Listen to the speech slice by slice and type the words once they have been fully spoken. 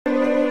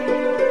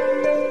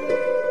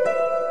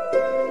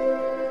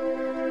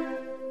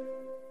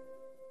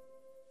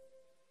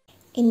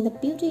In the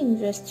beauty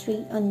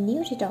industry, a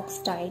new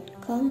detox diet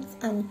comes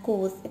and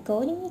goes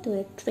according to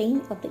the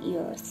trend of the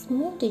year.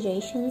 Smooth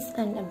digestions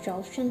and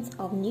absorptions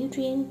of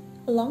nutrients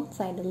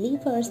alongside the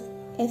liver's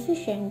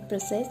efficient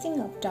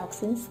processing of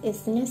toxins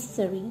is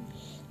necessary,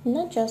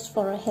 not just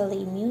for a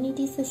healthy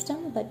immunity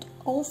system but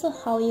also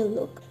how you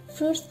look.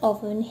 Fruits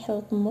often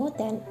help more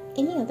than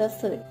any other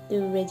food to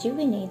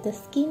rejuvenate the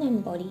skin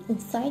and body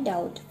inside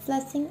out,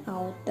 flushing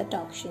out the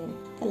toxin.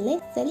 The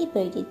less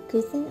celebrated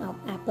cuisine of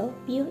apple,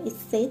 Pear is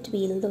said to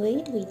be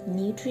loaded with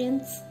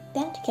nutrients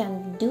that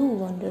can do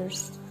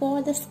wonders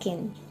for the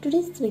skin.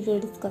 Today's video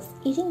discusses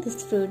eating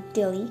this fruit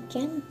daily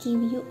can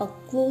give you a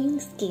glowing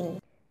skin.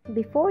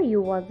 Before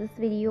you watch this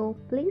video,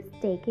 please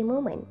take a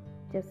moment.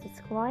 Just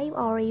subscribe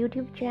our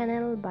YouTube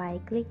channel by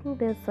clicking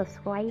the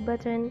subscribe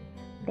button,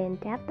 then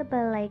tap the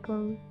bell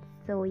icon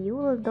so you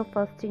will be the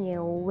first to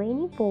know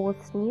when we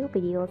post new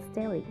videos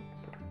daily.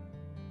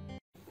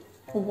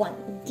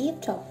 1.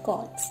 Gift of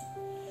Gods.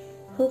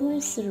 Homer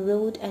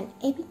wrote an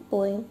epic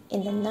poem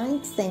in the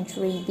 9th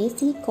century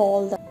BC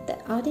called the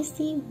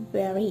Odyssey,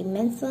 where he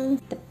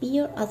mentions the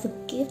pear as a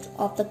gift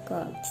of the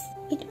gods.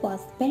 It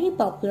was very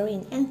popular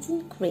in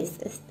ancient Greece,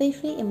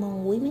 especially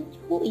among women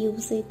who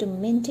used it to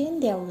maintain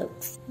their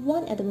looks.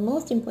 One of the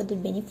most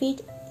important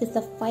benefits is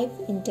the fiber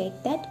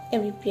intake that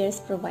every pear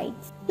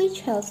provides,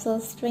 which helps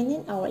us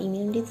strengthen our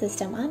immunity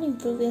system and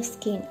improve your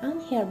skin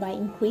and hair by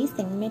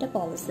increasing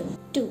metabolism.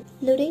 2.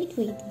 Loaded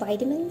with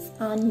vitamins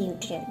and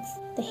nutrients.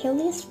 The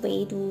healthiest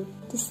way to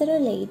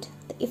decelerate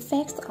the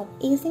effects of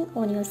aging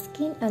on your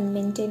skin and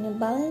maintain a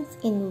balance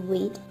in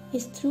weight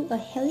is through a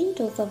healthy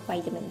dose of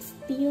vitamins.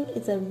 Pear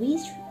is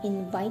rich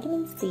in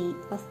vitamin C,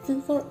 a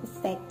super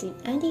effective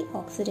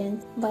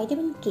antioxidant,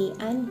 vitamin K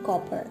and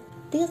copper.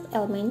 These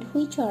elements,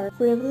 which are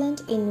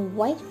prevalent in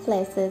white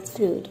fleshes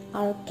fruit,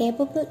 are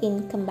capable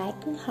in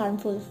combating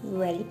harmful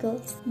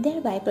radicals,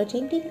 thereby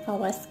protecting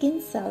our skin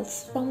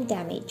cells from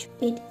damage.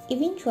 It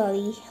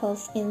eventually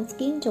helps in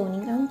skin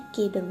toning and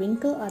keep the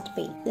wrinkle at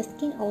bay. The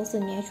skin also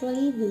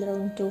naturally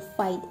learns to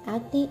fight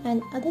acne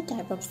and other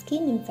types of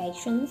skin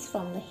infections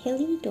from the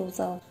healthy dose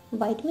of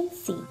vitamin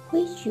C,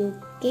 which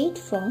you get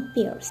from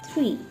pears.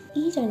 3.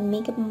 Eat and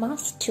make a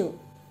mask too.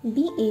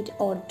 Be it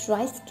or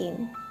dry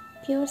skin,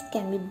 pears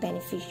can be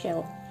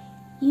beneficial.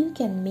 You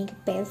can make a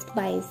paste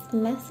by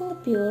smashing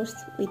pears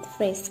with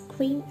fresh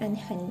cream and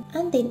honey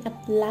and then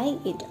apply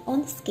it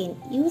on the skin.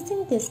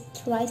 Using this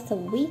thrice a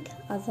week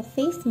as a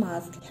face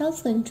mask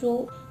helps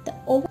control the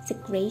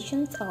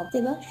over-secretions of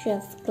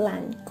sebaceous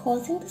gland,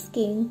 causing the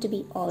skin to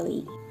be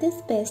oily.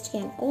 This paste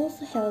can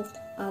also help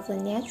as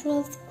a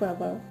natural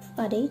scrubber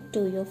added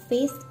to your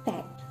face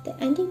pack. The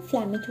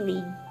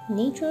anti-inflammatory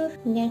nature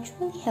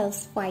naturally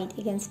helps fight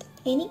against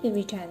any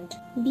irritant,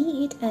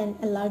 be it an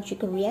allergic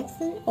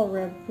reaction or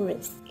a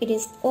bruise. It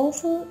is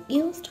also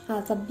used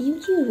as a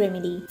beauty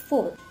remedy.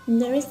 4.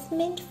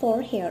 Nourishment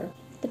for hair.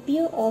 The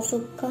pear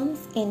also comes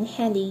in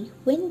handy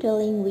when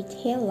dealing with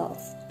hair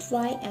loss,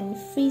 dry and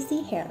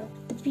frizzy hair.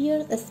 The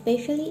pear,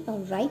 especially a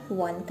ripe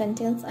one,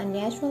 contains a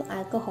natural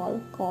alcohol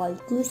called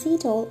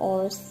glycerol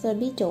or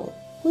sorbitol,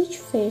 which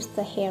feeds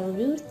the hair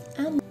roots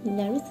and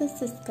nourishes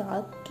the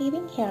scalp,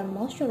 keeping hair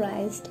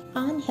moisturized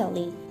and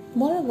healthy.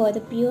 Moreover,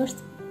 the pear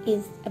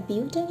is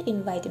abundant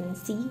in vitamin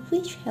C,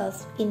 which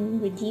helps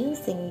in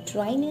reducing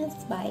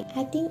dryness by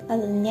acting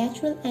as a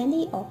natural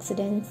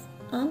antioxidant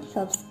and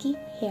helps keep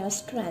hair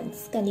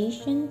strands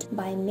conditioned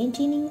by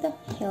maintaining the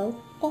health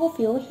of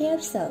your hair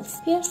cells.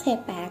 Pear's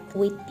hair pack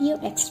with pear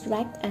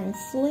extract and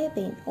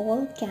soybean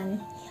oil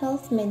can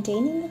help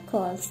maintaining the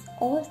curls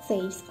or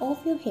shades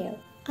of your hair.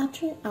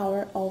 After an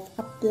hour of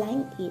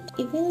applying it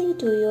evenly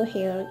to your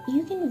hair,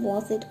 you can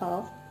wash it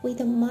off with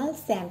a mild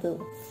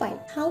shampoo. 5.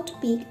 How to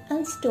pick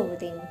and store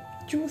them.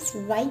 Choose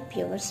ripe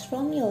pears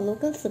from your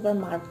local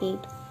supermarket.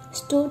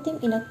 Store them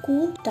in a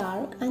cool,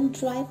 dark and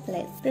dry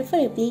place,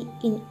 preferably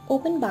in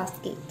open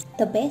baskets.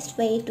 The best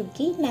way to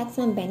get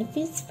maximum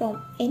benefits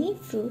from any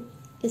fruit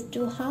is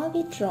to have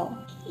it raw.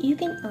 You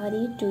can add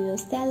it to your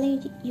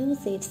salad,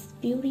 use its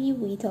puree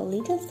with a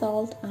little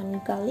salt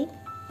and garlic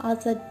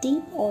as a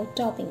dip or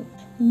topping.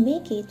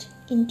 Make it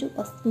into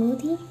a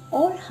smoothie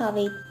or have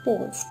it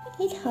poached.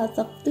 It has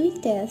a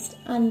sweet taste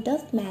and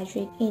does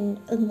magic in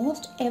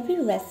almost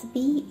every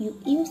recipe you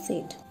use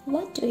it.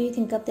 What do you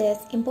think of this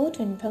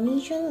important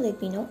information? Let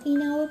me know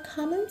in our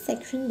comment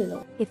section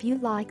below. If you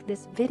like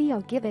this video,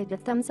 give it a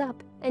thumbs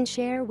up and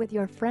share with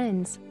your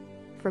friends.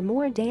 For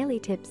more daily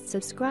tips,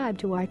 subscribe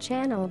to our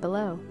channel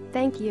below.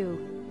 Thank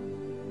you.